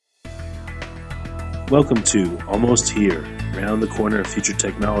Welcome to Almost Here, Round the Corner Future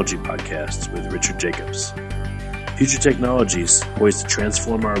Technology podcasts with Richard Jacobs. Future technologies poised to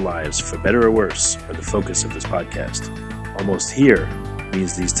transform our lives for better or worse are the focus of this podcast. Almost here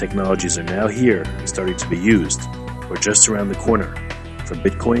means these technologies are now here and starting to be used, or just around the corner, from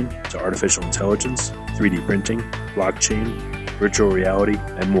Bitcoin to artificial intelligence, 3D printing, blockchain, virtual reality,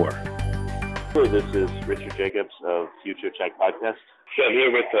 and more. Hello, this is Richard Jacobs of Future Tech Podcast. So I'm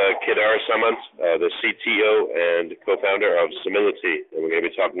here with Kedar Samant, the CTO and co-founder of Simility, and we're going to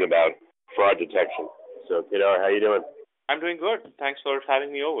be talking about fraud detection. So Kedar, how you doing? I'm doing good. Thanks for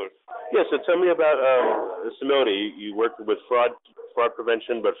having me over. Yeah, so tell me about Simility. You work with fraud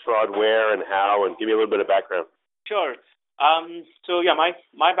prevention, but fraud where and how, and give me a little bit of background. Sure.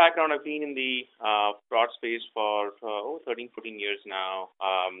 My background, I've been in the fraud space for over 13, 14 years now.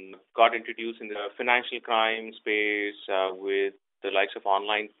 Got introduced in the financial crime space with the likes of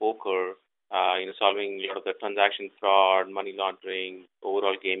online poker, solving a lot of the transaction fraud, money laundering,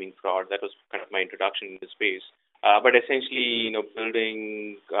 overall gaming fraud. That was kind of my introduction in the space. But essentially,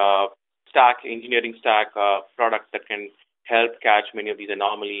 building engineering stack product that can help catch many of these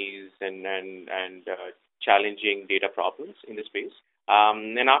anomalies and challenging data problems in the space.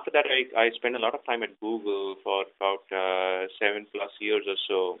 And after that, I spent a lot of time at Google for about 7+ years or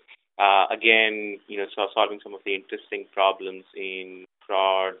so. Solving some of the interesting problems in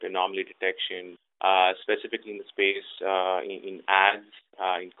fraud, anomaly detection, specifically in the space in ads,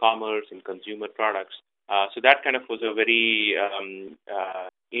 in commerce, in consumer products. So that kind of was a very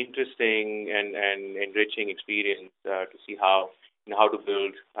interesting and enriching experience to see how to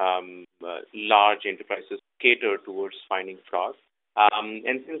build large enterprises cater towards finding fraud.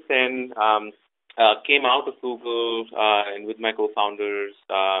 And since then, came out of Google and with my co-founders,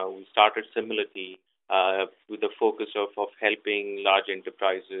 we started Simility with the focus of helping large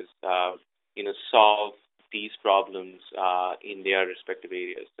enterprises, solve these problems in their respective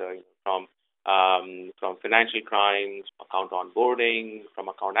areas. From financial crimes, account onboarding, from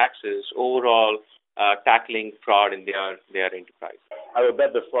account access, overall tackling fraud in their enterprise. I would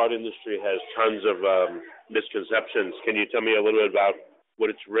bet the fraud industry has tons of misconceptions. Can you tell me a little bit about what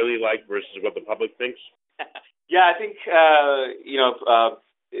it's really like versus what the public thinks? Yeah, I think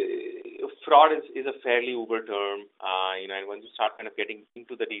fraud is a fairly uber term. And when you start kind of getting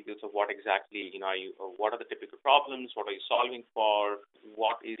into the details of what exactly what are the typical problems, what are you solving for,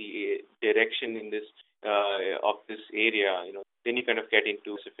 what is the direction in this of this area, then you kind of get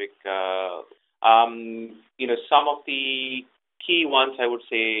into specific. Some of the key ones I would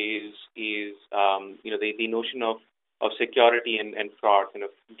say is the notion of security and fraud kind of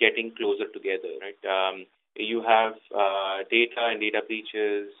getting closer together, right? You have data and data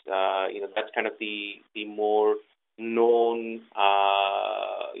breaches. That's kind of the more known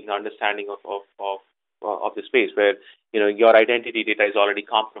understanding of the space where your identity data is already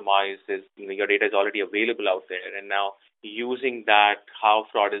compromised. Your data is already available out there, and now using that, how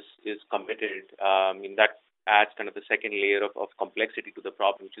fraud is committed. That adds kind of the second layer of complexity to the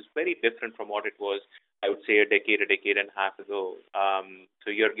problem, which is very different from what it was, I would say, a decade and a half ago.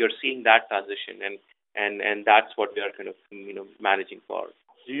 So you're seeing that transition, and that's what we are kind of managing for.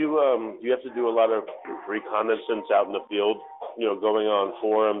 Do you have to do a lot of reconnaissance out in the field, going on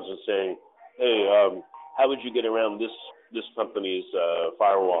forums and saying, hey, how would you get around this company's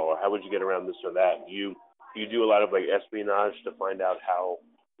firewall, or how would you get around this or that? Do you do a lot of espionage to find out how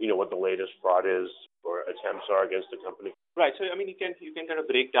what the latest fraud is or attempts are against the company? Right. So you can kind of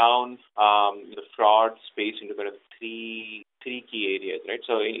break down the fraud space into kind of three key areas, right?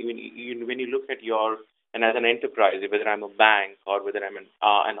 So when you look at and as an enterprise, whether I'm a bank or whether I'm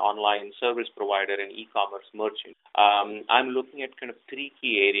an online service provider, an e-commerce merchant, I'm looking at kind of three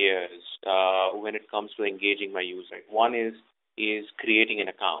key areas when it comes to engaging my user. One is creating an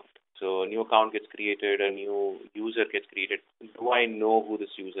account. So a new account gets created, a new user gets created. Do I know who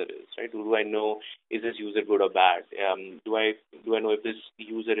this user is, right? Do I know, is this user good or bad? Do I know if this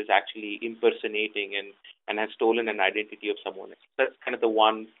user is actually impersonating and has stolen an identity of someone else? That's kind of the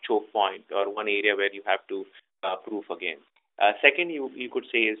one choke point or one area where you have to proof against. Second, you could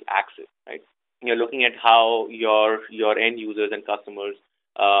say is access, right? You're looking at how your end users and customers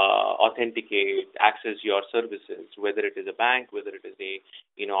authenticate, access your services, whether it is a bank, whether it is a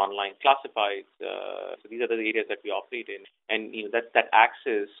online classifieds. So these are the areas that we operate in, and that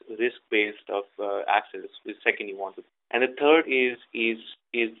access, risk-based of access is second you want to. And the third is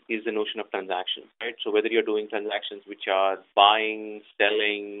the notion of transactions, right? So whether you're doing transactions which are buying,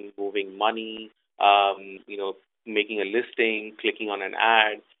 selling, moving money, making a listing, clicking on an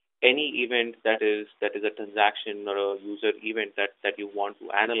ad, any event that is a transaction or a user event that you want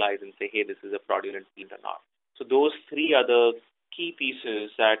to analyze and say, hey, this is a fraudulent event or not. So those three are the key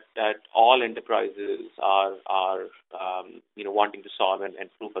pieces that all enterprises are wanting to solve and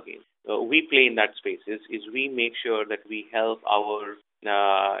proof against. We play in that space. Is we make sure that we help our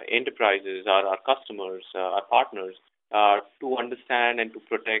enterprises, our customers, our partners, to understand and to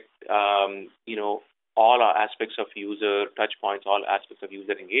protect, all our aspects of user touch points, all aspects of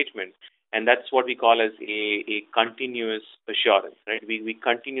user engagement. And that's what we call as a continuous assurance, right? We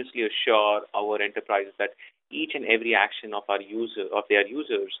continuously assure our enterprises that each and every action of their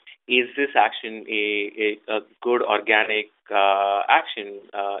users, is this action a good organic action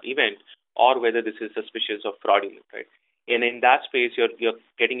event, or whether this is suspicious of fraudulent, right? And in that space, you're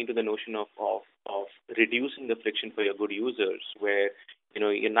getting into the notion of reducing the friction for your good users, where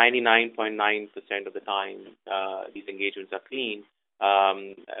you're 99.9% of the time these engagements are clean.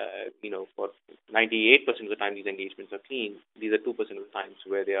 For 98% of the time these engagements are clean. These are 2% of the times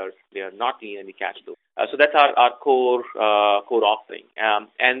where they are not clean, and we catch those. So that's our core offering.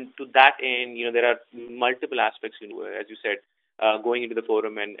 And to that end, there are multiple aspects. As you said, going into the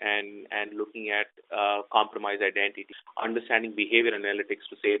forum and looking at compromised identity, understanding behavior analytics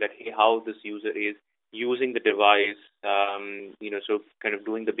to say that, hey, how this user is using the device, so kind of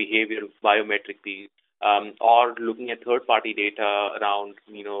doing the behavioral biometric piece, or looking at third-party data around,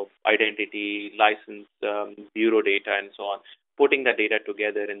 identity, license, bureau data, and so on, putting that data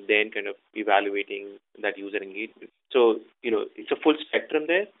together and then kind of evaluating that user engagement. So, it's a full spectrum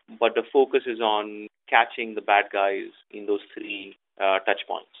there, but the focus is on catching the bad guys in those three touch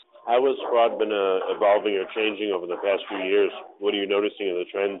points. How has fraud been evolving or changing over the past few years? What are you noticing in the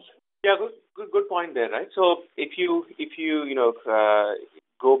trends? Yeah, good point there, right? So if you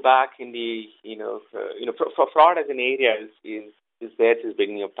go back in the for fraud as an area is there since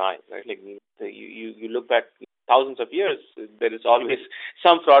beginning of time, right? Like you look back thousands of years, there is always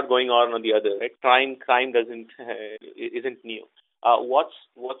some fraud going on the other, right? Crime isn't new.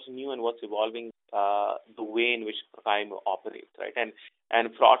 What's new and what's evolving, the way in which crime operates, right? And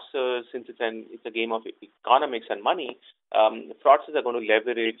fraudsters, since it's a game of economics and money, fraudsters are going to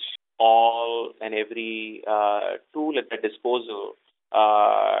leverage all and every tool at their disposal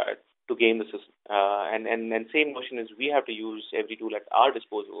to game the system. And same notion is we have to use every tool at our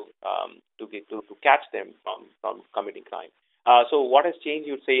disposal to catch them from committing crime. So what has changed?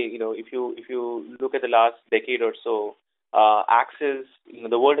 You'd say, if you look at the last decade or so, access,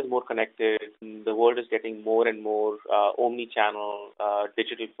 the world is more connected. The world is getting more and more omni-channel,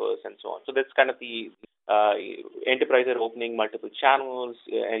 digital first, and so on. So that's kind of the enterprise are opening multiple channels.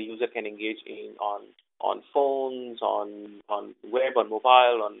 A user can engage on phones, on web, on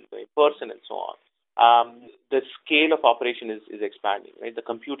mobile, on in person, and so on. The scale of operation is expanding, right? The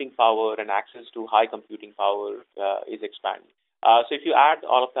computing power and access to high computing power is expanding. So if you add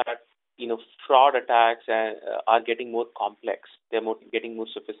all of that, fraud attacks are getting more complex. They're getting more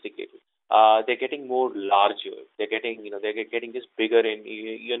sophisticated. They're getting more larger. They're getting just bigger. And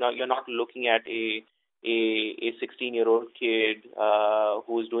you're not looking at a 16-year-old kid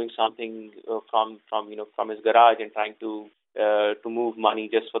who is doing something from his garage and trying to move money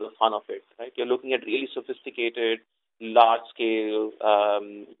just for the fun of it, right? You're looking at really sophisticated, large-scale,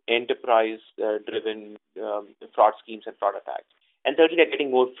 enterprise-driven fraud schemes and fraud attacks. And thirdly, they're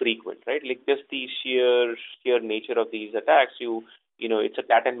getting more frequent, right? Like just the sheer nature of these attacks, it's a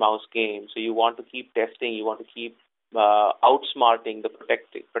cat and mouse game. So you want to keep testing, you want to keep outsmarting the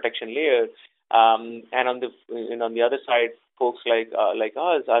protection layer. And on the other side, folks like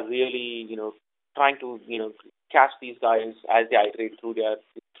us are really trying to catch these guys as they iterate through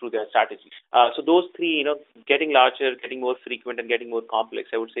their strategy. So those three, getting larger, getting more frequent, and getting more complex.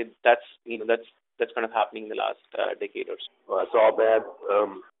 I would say that's kind of happening in the last decade or so. Well, that's all bad.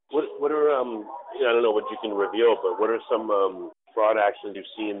 What are I don't know what you can reveal, but what are some fraud actions you've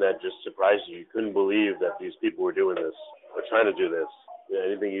seen that just surprised you? You couldn't believe that these people were doing this or trying to do this. Yeah,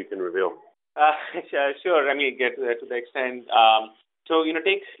 anything you can reveal? Sure. I mean, get to the extent. So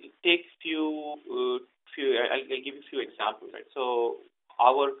take few. I'll give you a few examples, right? So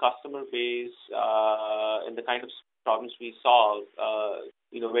our customer base and the kind of problems we solve,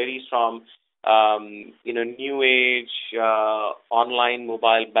 varies from new age online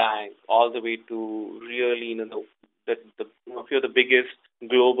mobile bank all the way to really the few of the biggest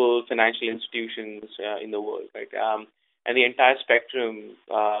global financial institutions in the world, right? And the entire spectrum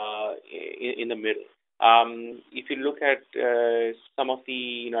in the middle. If you look at some of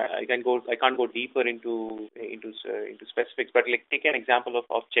the, I can't go deeper into specifics, but like take an example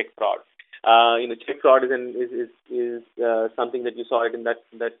of check fraud. Check fraud is something that you saw it in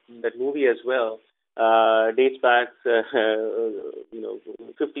that movie as well. Dates back,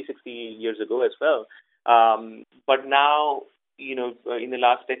 50, 60 years ago as well. But now, in the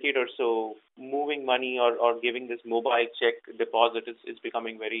last decade or so, moving money or giving this mobile check deposit is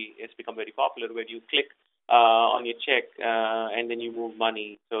becoming it's become very popular, where you click on your check and then you move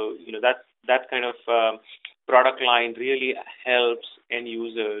money. So that kind of product line really helps end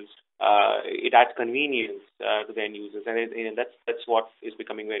users. It adds convenience to the end users, and that's what is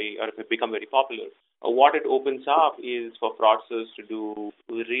become very popular. What it opens up is for fraudsters to do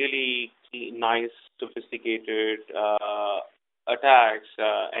really nice, sophisticated attacks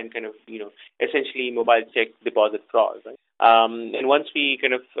and kind of essentially mobile check deposit fraud. Right? And once we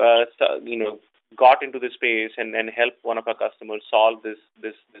kind of got into this space and helped one of our customers solve this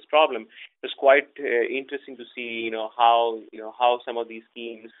problem, it was quite interesting to see how some of these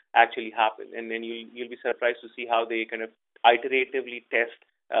schemes actually happen, and then you'll be surprised to see how they kind of iteratively test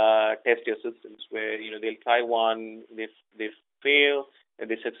your systems, where they'll try one, they fail, and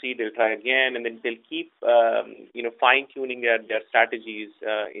they succeed, they'll try again, and then they'll keep fine tuning their strategies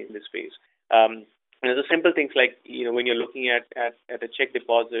in this space. The simple things like when you're looking at a check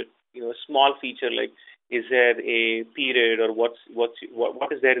deposit, a small feature like, is there a period, or what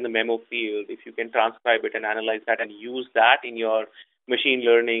is there in the memo field? If you can transcribe it and analyze that and use that in your machine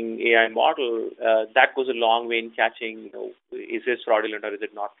learning AI model, that goes a long way in catching, is this fraudulent or is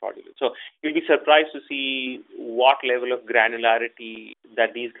it not fraudulent? So you'll be surprised to see what level of granularity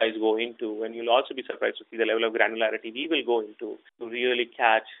that these guys go into, and you'll also be surprised to see the level of granularity we will go into to really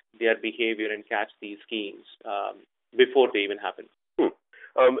catch their behavior and catch these schemes before they even happen.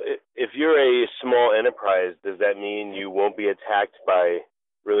 If you're a small enterprise, does that mean you won't be attacked by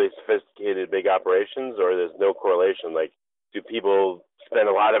really sophisticated big operations, or there's no correlation? Like, do people spend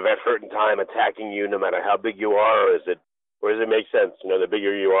a lot of effort and time attacking you no matter how big you are, or does it make sense? The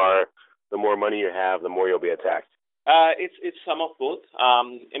bigger you are, the more money you have, the more you'll be attacked. It's some of both.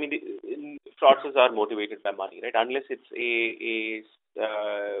 Fraudsters are motivated by money, right? Unless it's a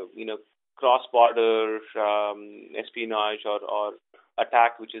cross-border espionage or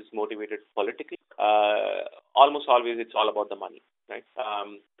attack which is motivated politically. Almost always it's all about the money, right?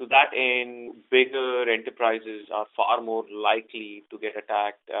 To that end, bigger enterprises are far more likely to get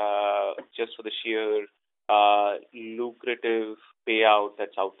attacked just for the sheer lucrative payout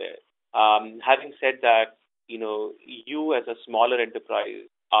that's out there. Having said that, you as a smaller enterprise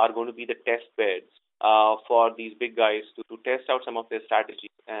are going to be the test beds for these big guys to test out some of their strategies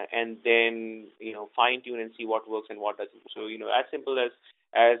and then fine tune and see what works and what doesn't. So as simple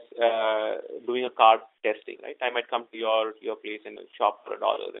as doing a card testing, right? I might come to your place and shop for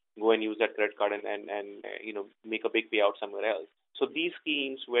 $1, go and use that credit card and make a big payout somewhere else. So these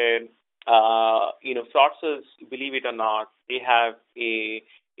schemes where fraudsters, believe it or not, they have a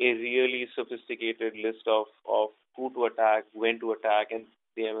really sophisticated list of who to attack, when to attack, and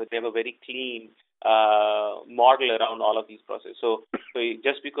they have a very clean model around all of these processes. So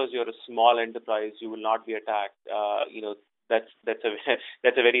just because you're a small enterprise, you will not be attacked. That's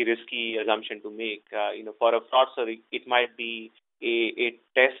a very risky assumption to make. For a fraudster, it might be a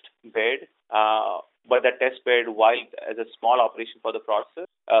test bed, but that test bed, while as a small operation for the process,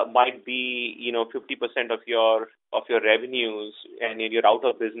 might be 50% of your revenues, and you're out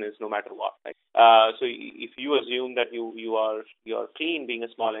of business no matter what. Right? So if you assume that you're clean being a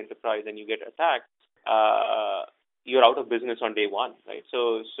small enterprise and you get attacked, you're out of business on day one, right?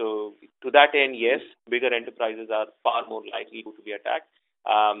 So to that end, yes, bigger enterprises are far more likely to be attacked,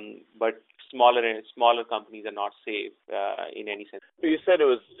 but smaller companies are not safe in any sense. You said it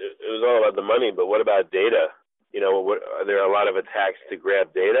was all about the money, but what about data? Are there a lot of attacks to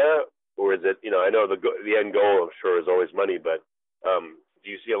grab data, or is it? I know the end goal, I'm sure, is always money, but do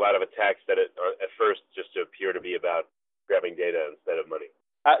you see a lot of attacks that are at first just appear to be about grabbing data instead of money?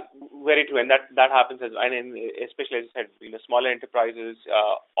 Very true, and that happens especially as I said, smaller enterprises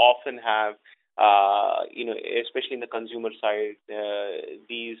often have, especially in the consumer side,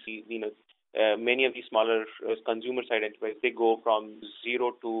 many of these smaller consumer side enterprises, they go from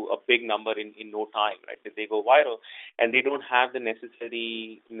zero to a big number in no time, right? They go viral, and they don't have the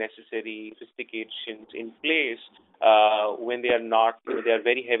necessary sophistications in place when they are not, they are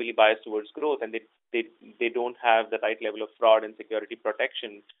very heavily biased towards growth, and they don't have the right level of fraud and security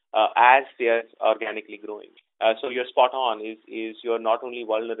protection as they are organically growing. So you're spot on. Is you're not only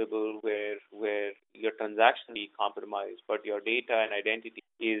vulnerable where your transaction be compromised, but your data and identity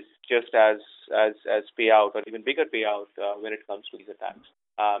is just as payout or even bigger payout when it comes to these attacks.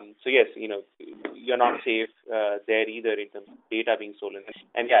 So yes, you're not safe there either in terms of data being stolen.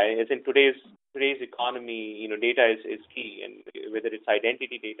 And yeah, as in today's economy, data is key, and whether it's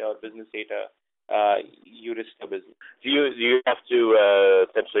identity data or business data, you risk your business. Do you have to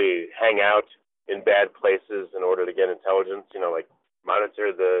essentially hang out in bad places in order to get intelligence? Like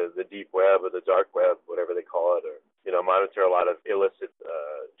monitor the deep web or the dark web, whatever they call it, or monitor a lot of illicit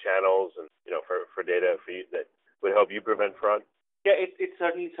channels, and for data for you, that would help you prevent fraud. Yeah, it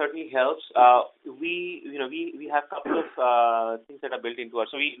certainly helps. We have a couple of things that are built into us.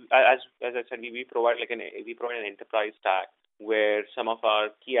 So as I said, we provide an enterprise stack where some of our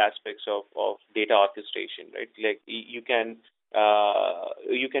key aspects of data orchestration, right? Like you can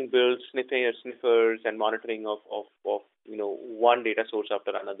build sniffers and monitoring of one data source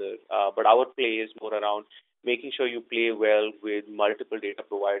after another. But our play is more around making sure you play well with multiple data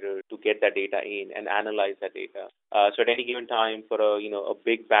providers to get that data in and analyze that data. So at any given time for a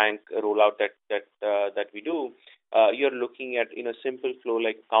big bank rollout that we do, you're looking at simple flow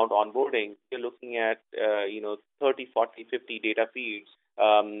like account onboarding. You're looking at 30, 40, 50 data feeds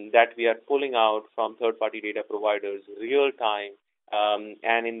that we are pulling out from third-party data providers real time.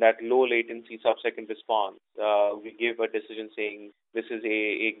 And in that low latency sub-second response, we give a decision saying this is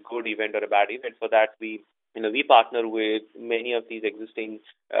a good event or a bad event. For that, we partner with many of these existing,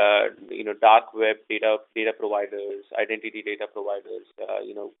 dark web data providers, identity data providers,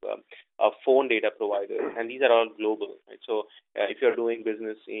 phone data providers, and these are all global. Right? So if you're doing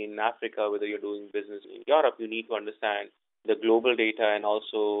business in Africa, whether you're doing business in Europe, you need to understand the global data and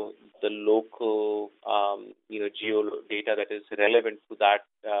also the local, geo data that is relevant to that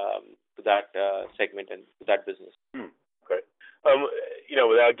segment and to that business. Okay.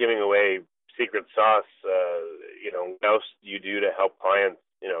 Without giving away secret sauce, what else do you do to help clients?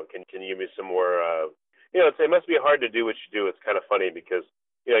 Can you give me some more? It must be hard to do what you do. It's kind of funny because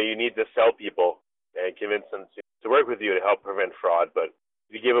you need to sell people and convince them to work with you to help prevent fraud. But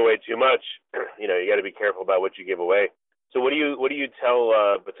if you give away too much, you got to be careful about what you give away. So what do you tell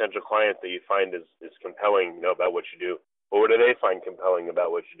potential clients that you find is compelling, about what you do? Or what do they find compelling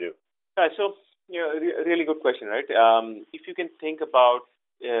about what you do? So really good question, right? If you can think about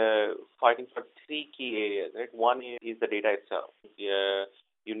fighting for three key areas, right? One is the data itself.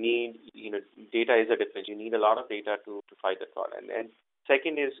 You need, data is a defense. You need a lot of data to fight the fraud. And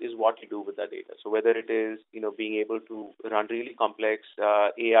second is what you do with that data. So whether it is, being able to run really complex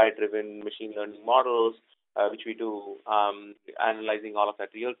AI-driven machine learning models, which we do, analyzing all of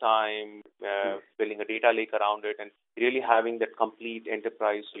that real time, building a data lake around it, and really having that complete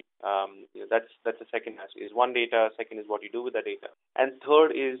enterprise. That's the second aspect. Is one data. Second is what you do with the data, and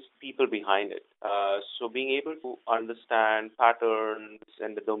third is people behind it. So being able to understand patterns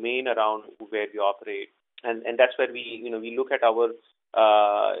and the domain around where we operate, and that's where we look at our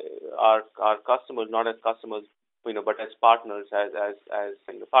customers not as customers, but as partners, as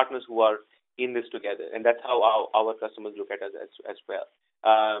partners who are in this together, and that's how our customers look at us as well.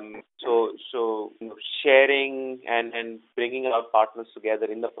 So sharing and bringing our partners together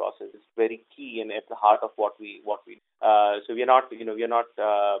in the process is very key and at the heart of what we do. So we are not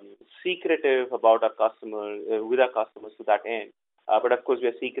secretive about our customers with our customers to that end. But of course, we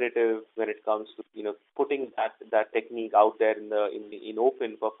are secretive when it comes to putting that technique out there in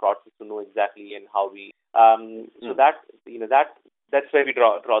open for fraudsters to know exactly and how we. So that's where we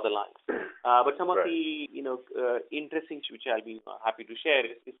draw the line. But some of the interesting which I'll be happy to share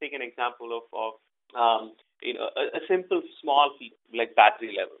is take an example of a simple small feature like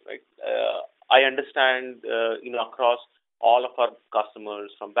battery level. Right, I understand across all of our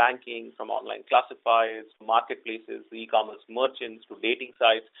customers, from banking, from online classifieds, marketplaces, e-commerce merchants to dating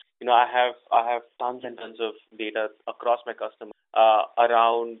sites. I have tons and tons of data across my customers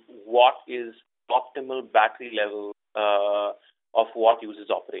around what is optimal battery level of what users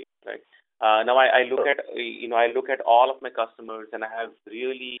operate. Right. Now I look at all of my customers and I have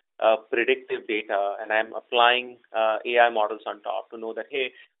really predictive data, and I'm applying AI models on top to know that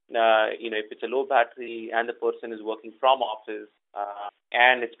if it's a low battery and the person is working from office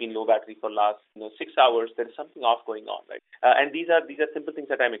and it's been low battery for last 6 hours, there is something off going on, right? And these are simple things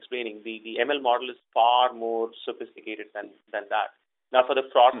that I'm explaining. The ML model is far more sophisticated than that. Now, for the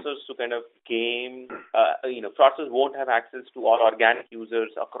fraudsters to kind of game, fraudsters won't have access to all organic users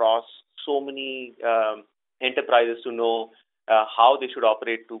across so many enterprises to know how they should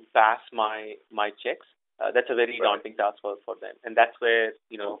operate to pass my checks. That's a very daunting task for them, and that's where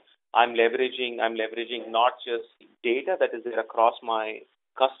I'm leveraging not just data that is there across my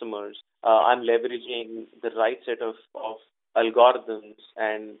customers. I'm leveraging the right set of algorithms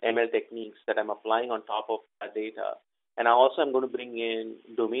and ML techniques that I'm applying on top of that data. And I also am going to bring in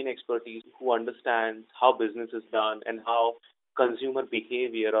domain expertise who understands how business is done and how consumer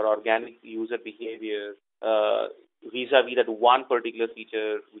behavior or organic user behavior vis-a-vis that one particular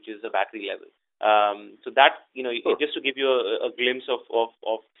feature, which is the battery level. So that, just to give you a glimpse of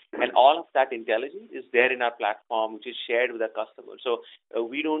and all of that intelligence is there in our platform, which is shared with our customers. So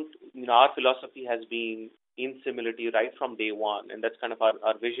we don't, our philosophy has been in Simility right from day one, and that's kind of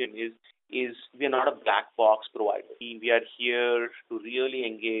our vision is we are not a black box provider. We are here to really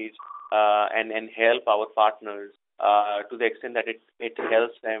engage and help our partners to the extent that it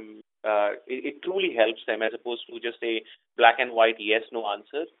helps them. It truly helps them, as opposed to just a black and white yes no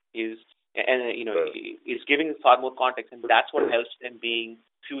answer is giving far more context, and that's what helps them being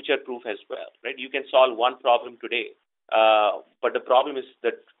future proof as well, right? You can solve one problem today, but the problem is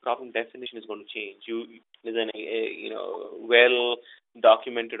that problem definition is going to change. There's well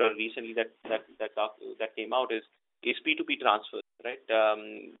documented or recently that came out is P2P transfers, right?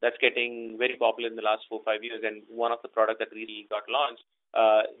 That's getting very popular in the last 4-5 years, and one of the products that really got launched,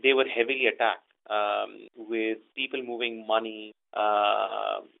 they were heavily attacked with people moving money,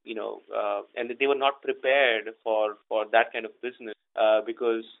 and they were not prepared for that kind of business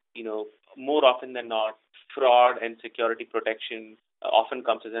because more often than not, fraud and security protection often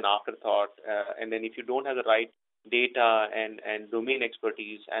comes as an afterthought, and then if you don't have the right data and domain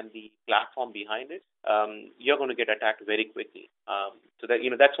expertise and the platform behind it, you're going to get attacked very quickly. So that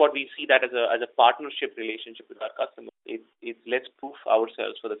that's what we see that as a partnership relationship with our customers. It's let's proof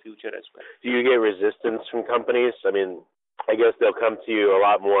ourselves for the future as well. Do you get resistance from companies? I mean, I guess they'll come to you a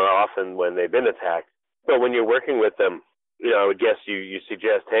lot more often when they've been attacked. But when you're working with them, I would guess you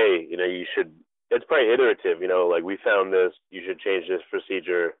suggest, hey, you should. It's probably iterative. Like we found this, you should change this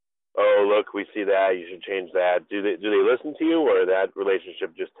procedure. Oh, look, we see that, you should change that. Do they listen to you, or that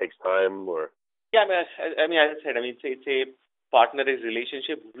relationship just takes time? Or yeah, I mean, as I said, it's a partner-is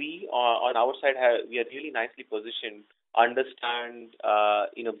relationship. We on our side we are really nicely positioned, understand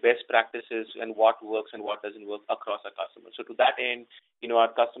best practices and what works and what doesn't work across our customers. So to that end, our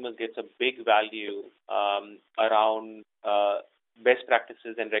customers gets a big value around best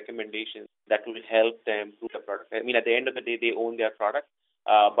practices and recommendations that will help them improve the product. I mean, at the end of the day, they own their product.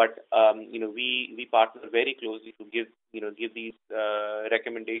 But we partner very closely to give these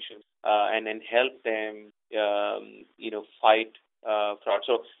recommendations and then help them fight fraud.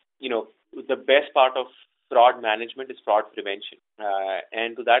 So the best part of fraud management is fraud prevention,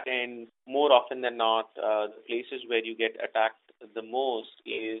 and to that end, more often than not, the places where you get attacked the most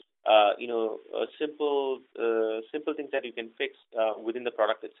is simple things that you can fix within the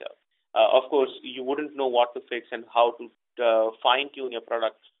product itself. Of course, you wouldn't know what to fix and how to fine-tune your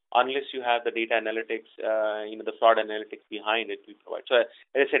product unless you have the data analytics, the fraud analytics behind it we provide. So, as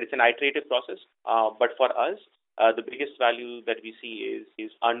I said, it's an iterative process. But for us, the biggest value that we see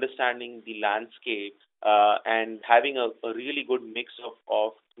is understanding the landscape and having a really good mix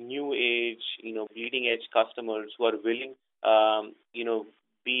of new age, bleeding edge customers who are willing,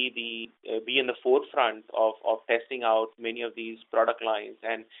 be in the forefront of testing out many of these product lines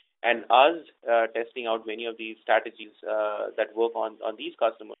and us testing out many of these strategies that work on these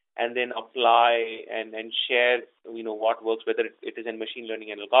customers, and then apply and share what works, whether it is in machine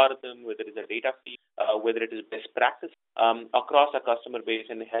learning and algorithm, whether it is a data feed, whether it is best practice across our customer base,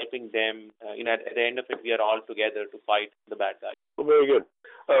 and helping them. At the end of it, we are all together to fight the bad guys. Well, very good.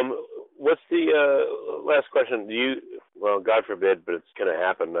 What's the last question? God forbid, but it's going to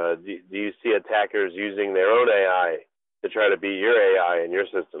happen. Do you see attackers using their own AI to try to beat your AI and your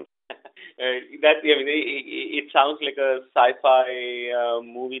system? It sounds like a sci-fi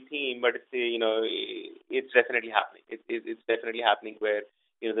movie theme, but it's definitely happening. It's definitely happening where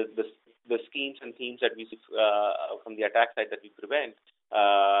the schemes and themes that we see from the attack side that we prevent,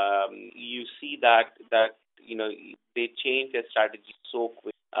 you see that they change their strategy so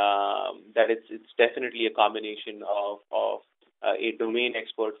quick that it's definitely a combination of a domain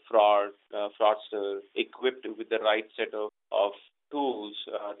expert fraudster equipped with the right set of tools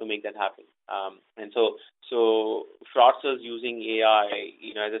to make that happen. And so fraudsters using AI,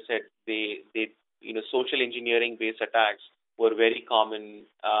 as I said, they social engineering based attacks were very common,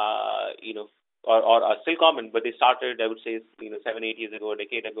 or are still common, but they started, I would say, 7-8 years ago, a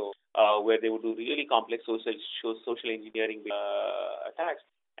decade ago, where they would do really complex social engineering attacks.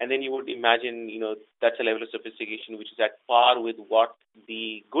 And then you would imagine, that's a level of sophistication which is at par with what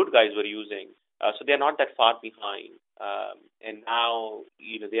the good guys were using. So they're not that far behind. And now,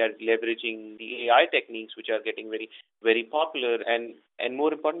 they are leveraging the AI techniques, which are getting very, very popular, and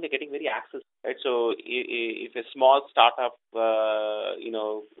more importantly, they're getting very accessible. Right? So if a small startup,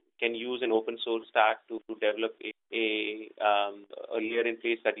 can use an open source stack to develop a layer in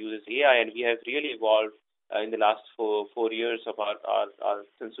place that uses AI, and we have really evolved in the last 4 years of our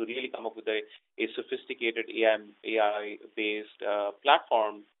since we really come up with a sophisticated AI-based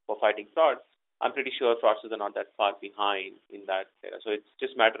platform for fighting fraud. I'm pretty sure fraudsters are not that far behind in that. So it's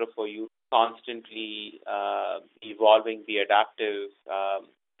just a matter of for you constantly evolving, be adaptive,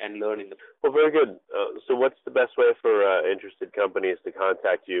 and learn in the. Well, very good. So what's the best way for interested companies to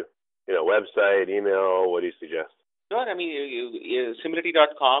contact you? Website, email, what do you suggest? Sure. I mean,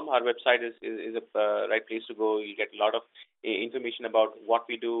 Similarity.com, our website is a right place to go. You get a lot of information about what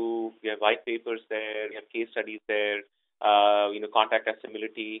we do. We have white papers there. We have case studies there. Contact us.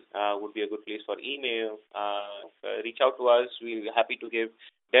 Similarity would be a good place for email. Reach out to us. We're happy to give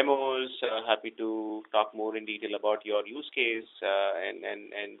demos, happy to talk more in detail about your use case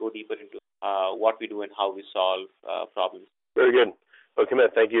and go deeper into what we do and how we solve problems. Very good. Well,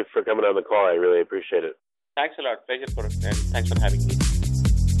 Kemeth, thank you for coming on the call. I really appreciate it. Thanks a lot. Pleasure and thanks for having me.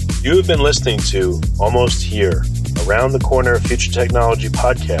 You have been listening to Almost Here, Around the Corner Future Technology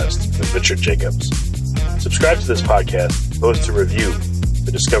podcast with Richard Jacobs. Subscribe to this podcast, post a review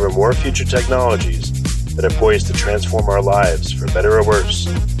to discover more future technologies that are poised to transform our lives for better or worse,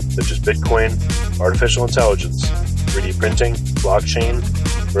 such as Bitcoin, artificial intelligence, 3D printing, blockchain,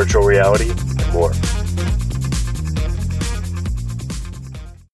 virtual reality, and more.